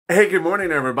Hey, good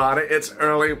morning, everybody. It's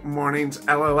Early Mornings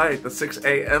LALATE, the 6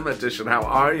 a.m. edition. How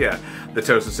are you? The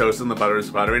toast is toasting, the butter is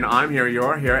buttering. I'm here,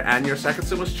 you're here, and your second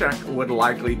stimulus check would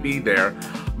likely be there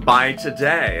by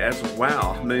today as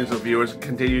well. Millions of viewers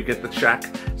continue to get the check.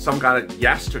 Some got it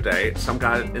yesterday, some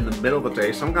got it in the middle of the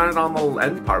day, some got it on the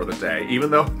end part of the day,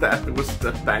 even though that was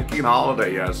the banking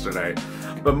holiday yesterday.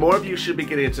 But more of you should be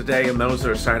getting it today, and those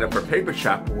that are signed up for paper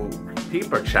check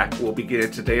will be getting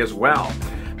it today as well.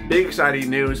 Big exciting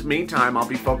news. Meantime, I'll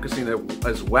be focusing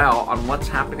as well on what's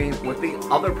happening with the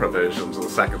other provisions of the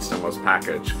second stimulus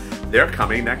package. They're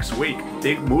coming next week.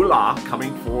 Big moolah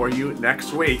coming for you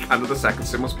next week under the second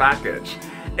stimulus package.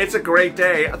 It's a great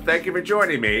day. Thank you for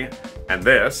joining me. And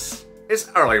this is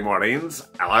Early Mornings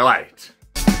LALATE.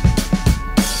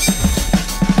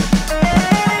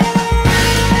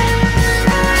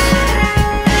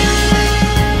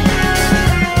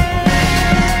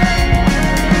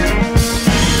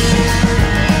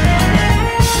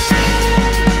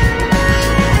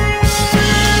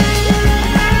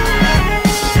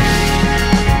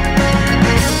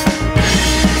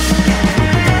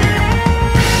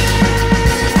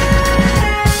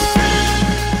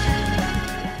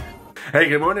 Hey,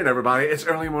 good morning, everybody. It's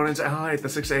Early Mornings LALATE, the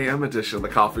 6 a.m. edition. The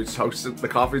coffee's toasted, the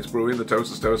coffee's brewing, the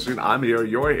toast is toasting. I'm here,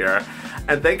 you're here.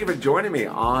 And thank you for joining me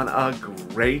on a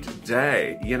great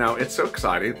day. You know, it's so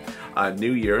exciting.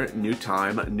 New year, new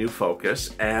time, new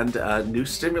focus, and a new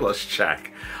stimulus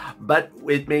check. But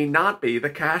it may not be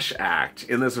the Cash Act.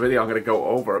 In this video, I'm going to go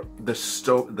over the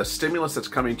stimulus that's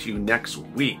coming to you next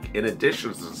week, in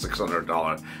addition to the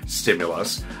 $600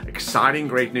 stimulus. Exciting,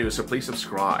 great news, so please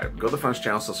subscribe. Go to the Fun's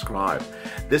channel, subscribe.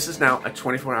 This is now a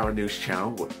 24-hour news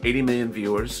channel with 80 million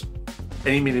viewers,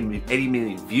 80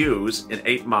 million views in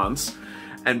 8 months.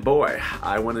 And boy,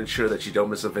 I want to ensure that you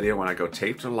don't miss a video when I go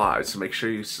taped or live, so make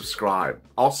sure you subscribe.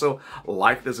 Also,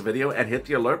 like this video and hit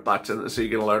the alert button so you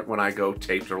get alert when I go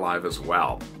taped or live as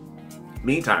well.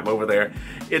 Meantime, over there,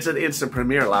 it's an instant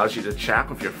premiere. Allows you to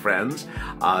chat with your friends.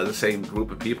 The same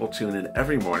group of people tune in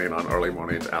every morning on Early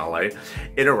Mornings LA.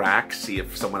 Interact, see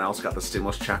if someone else got the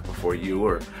stimulus check before you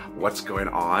or what's going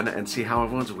on, and see how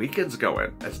everyone's weekend's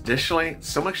going. Additionally,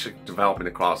 so much development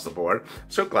across the board.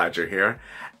 So glad you're here.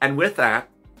 And with that,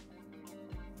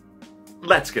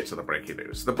 let's get to the breaking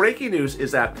news. The breaking news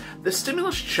is that the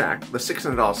stimulus check, the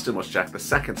 $600 stimulus check, the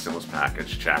second stimulus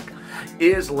package check,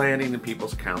 is landing in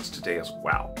people's accounts today as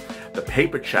well. The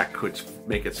paper check could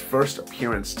make its first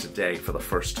appearance today for the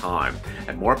first time,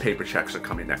 and more paper checks are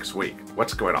coming next week.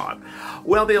 What's going on?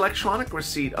 Well, the electronic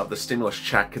receipt of the stimulus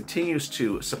check continues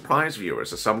to surprise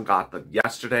viewers. Some got them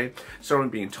yesterday, some are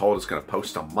being told it's going to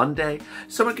post on Monday,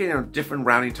 some are getting on different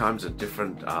routing times and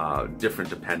different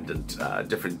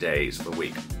days of the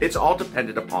week. It's all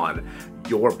dependent upon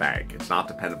your bank. It's not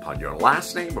dependent upon your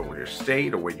last name or your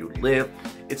state or where you live.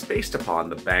 It's based upon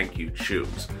the bank you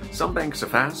choose. Some banks are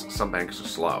fast, some banks are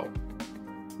slow.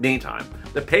 Meantime,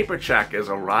 the paper check is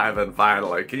arriving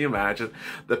finally. Can you imagine?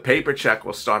 The paper check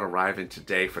will start arriving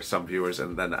today for some viewers,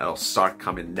 and then it'll start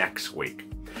coming next week.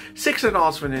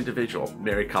 $600 for an individual,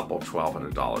 married couple,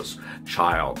 $1,200,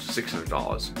 child,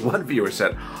 $600. One viewer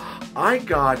said, I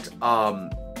got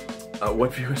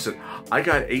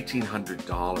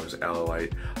 $1,800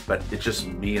 LALATE, but it's just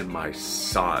me and my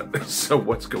son. So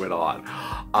what's going on?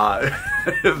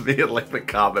 The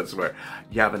comments were,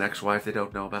 you have an ex-wife they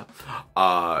don't know about?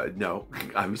 No,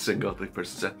 I'm single, the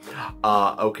person said.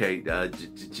 Okay,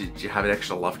 did you have an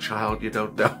extra love child you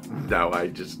don't know? No, I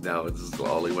just know this is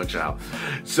only one child.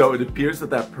 So it appears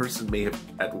that that person may have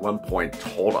at one point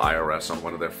told IRS on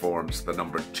one of their forms the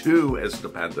number 2 is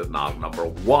dependent, not number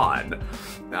 1.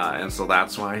 And so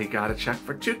that's why he got a check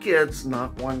for 2 kids,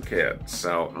 not 1 kid.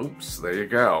 So, oops, there you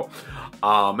go.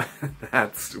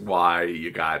 That's why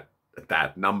you got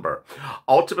that number.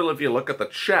 Ultimately, if you look at the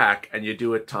check and you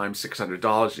do it times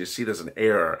 $600 and you see there's an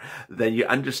error, then you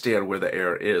understand where the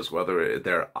error is, whether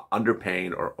they're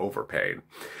underpaying or overpaying.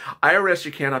 IRS,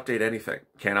 you can't update anything.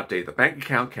 Can't update the bank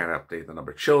account, can't update the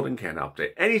number of children, can't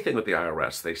update anything with the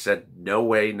IRS. They said, no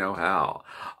way, no how.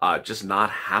 Just not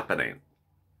happening.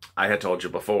 I had told you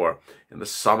before, in the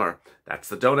summer, that's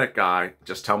the donut guy.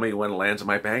 Just tell me when it lands in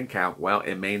my bank account. Well,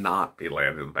 it may not be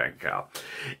landing in the bank account.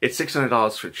 It's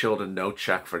 $600 for children, no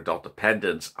check for adult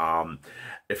dependents.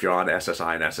 If you're on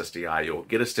SSI and SSDI, you'll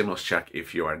get a stimulus check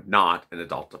if you are not an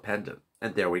adult dependent.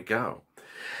 And there we go.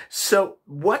 So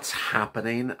what's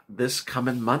happening this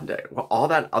coming Monday? Well, all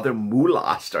that other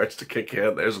moolah starts to kick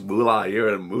in. There's moolah here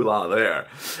and moolah there.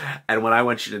 And what I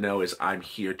want you to know is I'm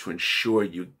here to ensure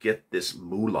you get this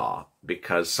moolah,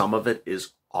 because some of it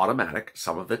is automatic,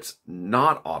 some of it's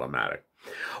not automatic.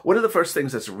 One of the first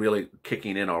things that's really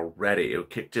kicking in already, it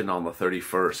kicked in on the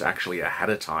 31st, actually ahead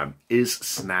of time, is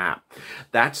SNAP.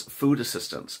 That's food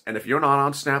assistance. And if you're not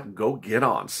on SNAP, go get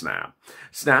on SNAP.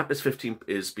 SNAP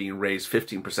is being raised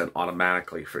 15%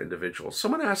 automatically for individuals.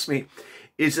 Someone asked me,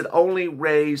 is it only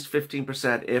raised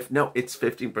 15%? No, it's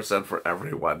 15% for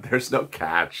everyone. There's no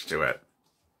catch to it.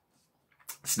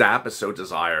 SNAP is so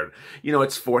desired. You know,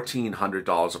 it's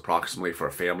 $1,400 approximately for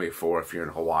a family of 4 if you're in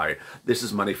Hawaii. This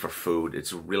is money for food.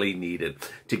 It's really needed.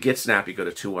 To get SNAP, you go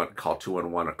to call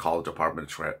 211 or call the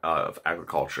Department of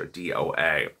Agriculture,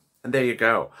 DOA. And there you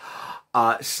go.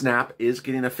 SNAP is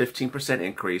getting a 15%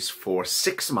 increase for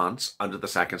 6 months under the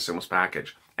second stimulus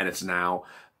package. And it's now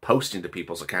posting to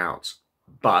people's accounts.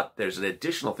 But there's an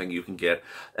additional thing you can get,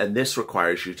 and this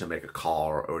requires you to make a call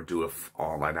or do an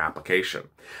online application.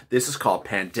 This is called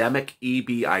Pandemic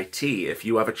EBIT. If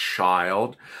you have a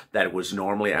child that was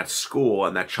normally at school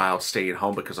and that child staying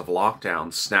home because of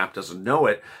lockdown, SNAP doesn't know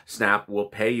it, SNAP will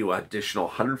pay you an additional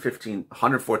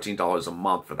 $114 a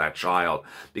month for that child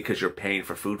because you're paying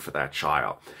for food for that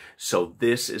child. So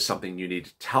this is something you need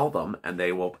to tell them, and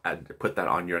they will put that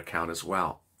on your account as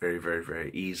well. Very, very,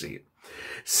 very easy.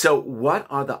 So what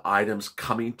are the items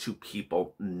coming to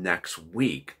people next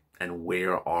week, and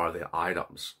where are the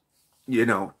items? You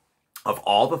know, of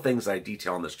all the things I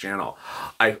detail on this channel,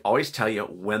 I always tell you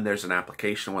when there's an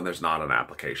application, when there's not an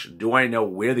application. Do I know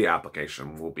where the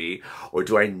application will be, or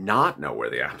do I not know where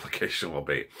the application will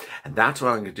be? And that's what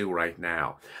I'm going to do right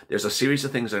now. There's a series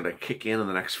of things that are going to kick in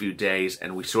the next few days,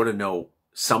 and we sort of know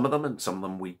some of them, and some of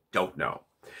them we don't know.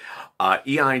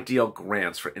 EIDL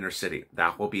grants for inner city,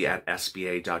 that will be at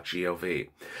sba.gov.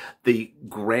 The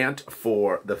grant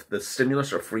for the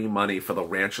stimulus or free money for the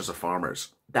ranchers or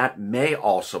farmers, that may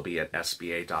also be at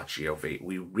sba.gov.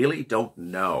 We really don't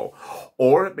know.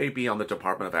 Or it may be on the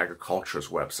Department of Agriculture's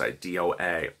website,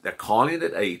 DOA. They're calling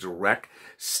it a direct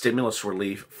stimulus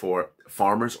relief for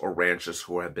farmers or ranchers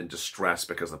who have been distressed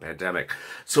because of the pandemic.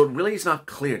 So it really is not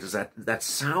clear. Does that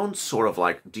sounds sort of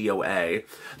like DOA,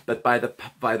 but by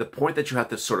the point that you have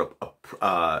to sort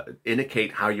of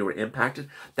indicate how you were impacted,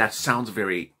 that sounds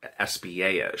very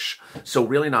SBA-ish. So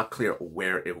really not clear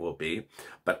where it will be,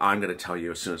 but I'm going to tell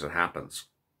you as soon as it happens.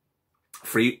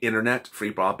 Free internet,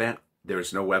 free broadband. There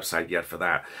is no website yet for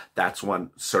that. That's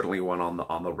certainly one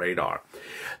on the radar.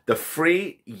 The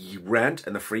free rent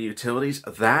and the free utilities,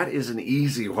 that is an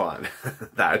easy one.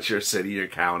 That's your city or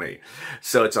county.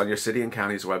 So it's on your city and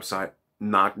county's website.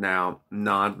 Not now,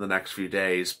 not in the next few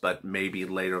days, but maybe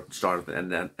later,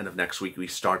 end of next week, we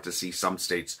start to see some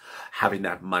states having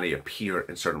that money appear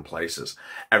in certain places.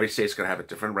 Every state's going to have a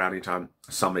different routing time.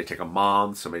 Some may take a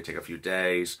month, some may take a few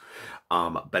days,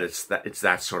 but it's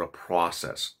that sort of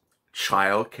process.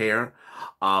 Child care,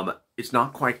 it's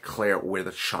not quite clear where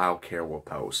the child care will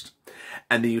post.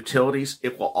 And the utilities,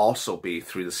 it will also be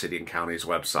through the city and county's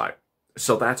website.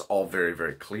 So that's all very,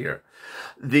 very clear.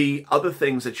 The other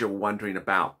things that you're wondering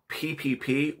about,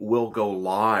 PPP will go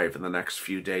live in the next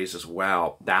few days as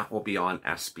well. That will be on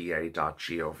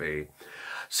sba.gov.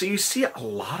 So you see a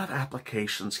lot of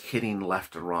applications hitting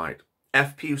left and right.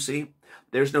 FPUC,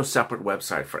 there's no separate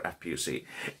website for FPUC.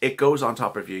 It goes on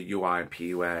top of your UI and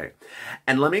PUA.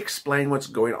 And let me explain what's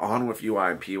going on with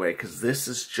UI and PUA, because this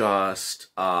is just,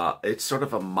 it's sort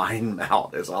of a mind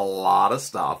melt. There's a lot of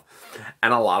stuff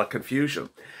and a lot of confusion.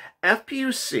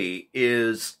 FPUC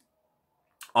is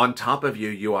on top of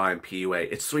your UI and PUA.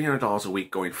 It's $300 a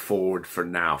week going forward for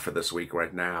now, for this week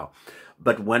right now.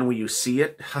 But when will you see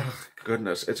it?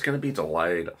 Goodness, it's going to be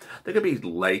delayed. They're going to be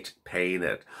late paying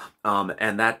it.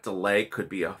 And that delay could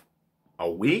be a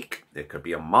week. It could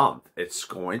be a month. It's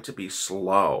going to be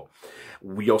slow.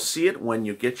 You'll see it when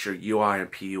you get your UI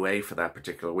and PUA for that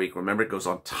particular week. Remember, it goes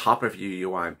on top of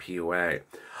your UI and PUA.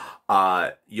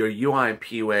 Your UI and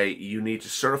PUA, you need to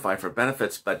certify for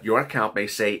benefits, but your account may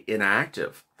say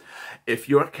inactive. If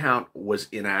your account was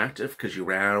inactive because you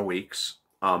ran out of weeks,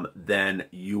 then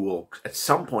you will at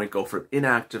some point go from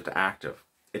inactive to active.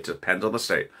 It depends on the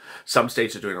state. Some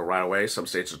states are doing it right away. Some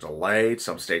states are delayed.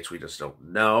 Some states we just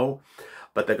don't know.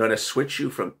 But they're going to switch you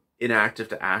from inactive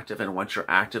to active. And once you're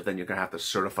active, then you're going to have to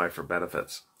certify for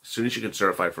benefits. As soon as you can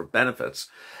certify for benefits,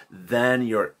 then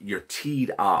you're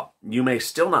teed up. You may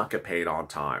still not get paid on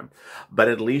time, but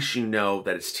at least you know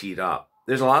that it's teed up.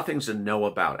 There's a lot of things to know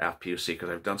about FPUC because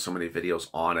I've done so many videos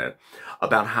on it,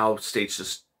 about how states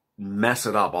just mess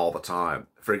it up all the time.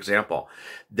 For example,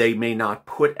 they may not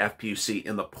put FPUC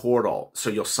in the portal,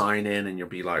 so you'll sign in and you'll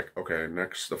be like, okay,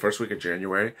 the first week of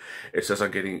January, it says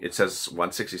it says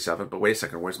 167, but wait a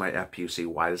second, where's my FPUC?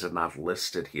 Why is it not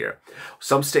listed here?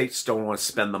 Some states don't want to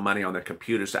spend the money on their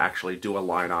computers to actually do a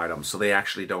line item, so they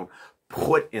actually don't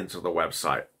put into the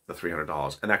website the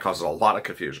 $300, and that causes a lot of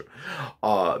confusion.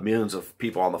 Millions of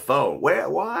people on the phone.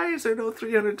 Why is there no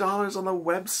 $300 on the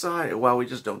website? Well, we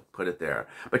just don't put it there,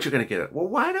 but you're going to get it. Well,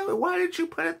 why did you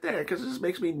put it there? Because this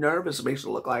makes me nervous. It makes it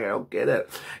look like I don't get it.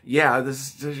 Yeah,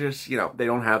 this is just, you know, they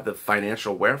don't have the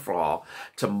financial wherewithal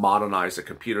to modernize the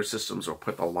computer systems or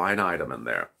put the line item in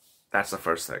there. That's the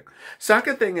first thing.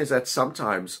 Second thing is that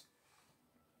sometimes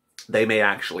they may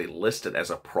actually list it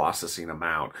as a processing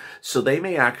amount. So they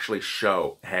may actually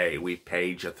show, hey, we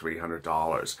paid you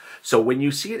 $300. So when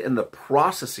you see it in the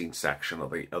processing section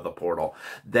of the portal,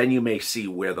 then you may see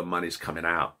where the money's coming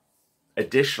out.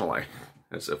 Additionally,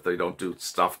 as if they don't do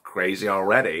stuff crazy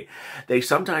already, they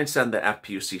sometimes send the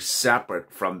FPUC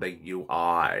separate from the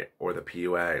UI or the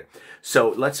PUA. So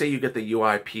let's say you get the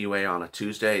UI PUA on a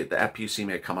Tuesday, the FPUC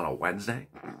may come on a Wednesday.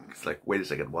 It's like, wait a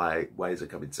second, why is it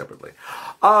coming separately?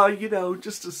 You know,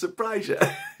 just to surprise you.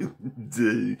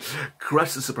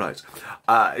 Crush the surprise.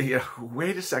 You know,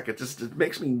 wait a second, just it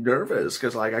makes me nervous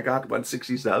because like I got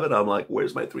 167, I'm like,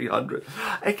 where's my 300?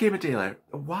 It came a day later.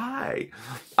 Why?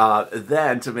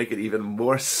 Then to make it even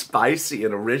more spicy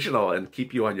and original and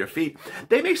keep you on your feet,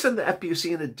 they may send the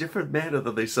FPUC in a different manner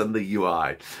than they send the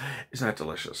UI. Isn't that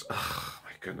delicious? Oh,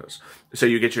 my goodness. So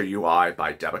you get your UI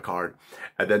by debit card,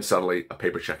 and then suddenly a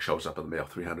paper check shows up in the mail,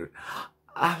 300.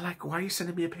 I'm like, why are you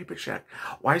sending me a paper check?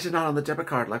 Why is it not on the debit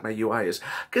card like my UI is?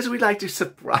 Because we like to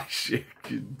surprise you.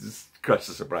 Just crush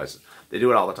the surprises. They do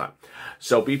it all the time.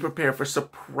 So be prepared for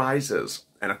surprises.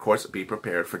 And of course, be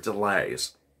prepared for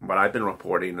delays. What I've been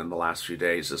reporting in the last few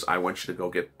days is I want you to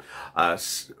go get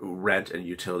rent and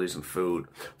utilities and food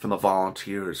from the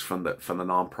volunteers, from the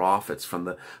nonprofits,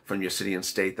 from your city and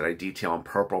state that I detail on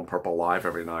Purple and Purple Live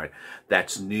every night.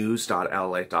 That's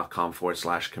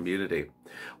news.lalate.com/community.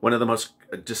 One of the most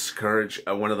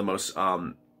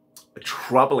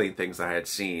troubling things that I had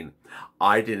seen,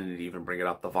 I didn't even bring it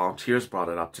up. The volunteers brought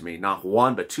it up to me. Not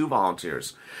one, but two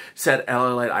volunteers said,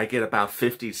 LALATE, I get about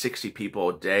 50, 60 people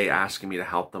a day asking me to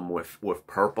help them with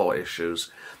purple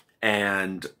issues.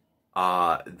 And,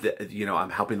 you know,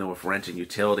 I'm helping them with rent and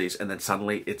utilities. And then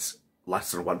suddenly it's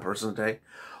less than one person a day.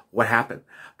 What happened?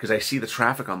 Because I see the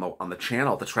traffic on the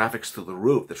channel. The traffic's through the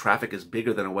roof. The traffic is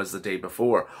bigger than it was the day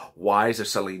before. Why is there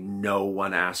suddenly no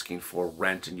one asking for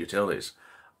rent and utilities?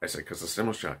 I said, because the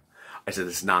stimulus check. I said,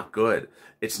 it's not good.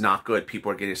 It's not good.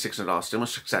 People are getting a $600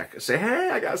 stimulus check. Say, hey,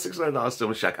 I got a $600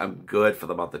 stimulus check. I'm good for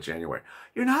the month of January.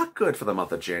 You're not good for the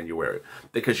month of January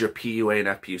because your PUA and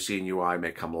FPUC and UI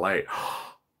may come late.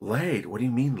 Late? What do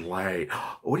you mean late?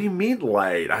 What do you mean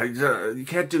late? You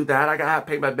can't do that. I gotta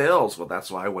pay my bills. Well, that's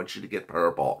why I want you to get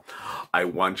Purple. I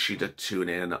want you to tune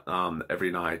in every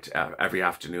night, every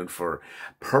afternoon for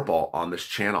Purple on this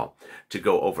channel to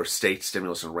go over state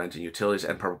stimulus and rent and utilities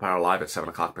and Purple Power Live at 7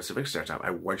 o'clock Pacific Standard Time. I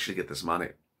want you to get this money.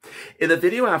 In the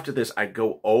video after this, I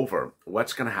go over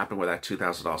what's going to happen with that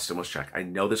 $2,000 stimulus check. I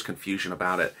know there's confusion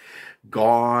about it.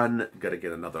 Gone. Got to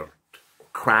get another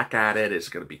crack at it. Is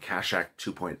it going to be Cash Act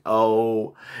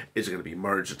 2.0? Is it going to be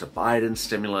merged into Biden's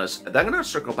stimulus? Then I'm going to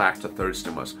circle back to third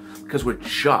stimulus because we're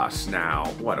just now,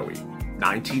 what are we,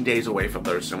 19 days away from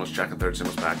third stimulus check and third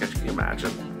stimulus package. Can you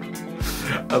imagine?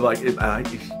 I'm like,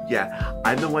 yeah,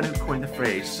 I'm the one who coined the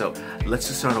phrase, so let's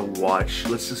just sort of watch.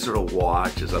 Let's just sort of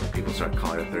watch as other people start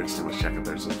calling it third stimulus check and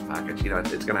third stimulus package. You know,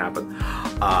 it's going to happen.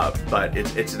 But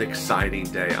it's an exciting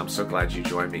day. I'm so glad you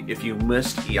joined me. If you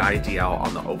missed EIDL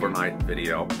on the overnight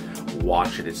video,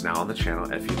 watch it. It's now on the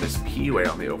channel. If you missed PUA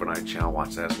on the overnight channel,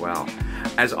 watch that as well.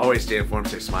 As always, stay informed,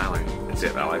 stay smiling, and stay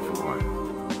at LA for more.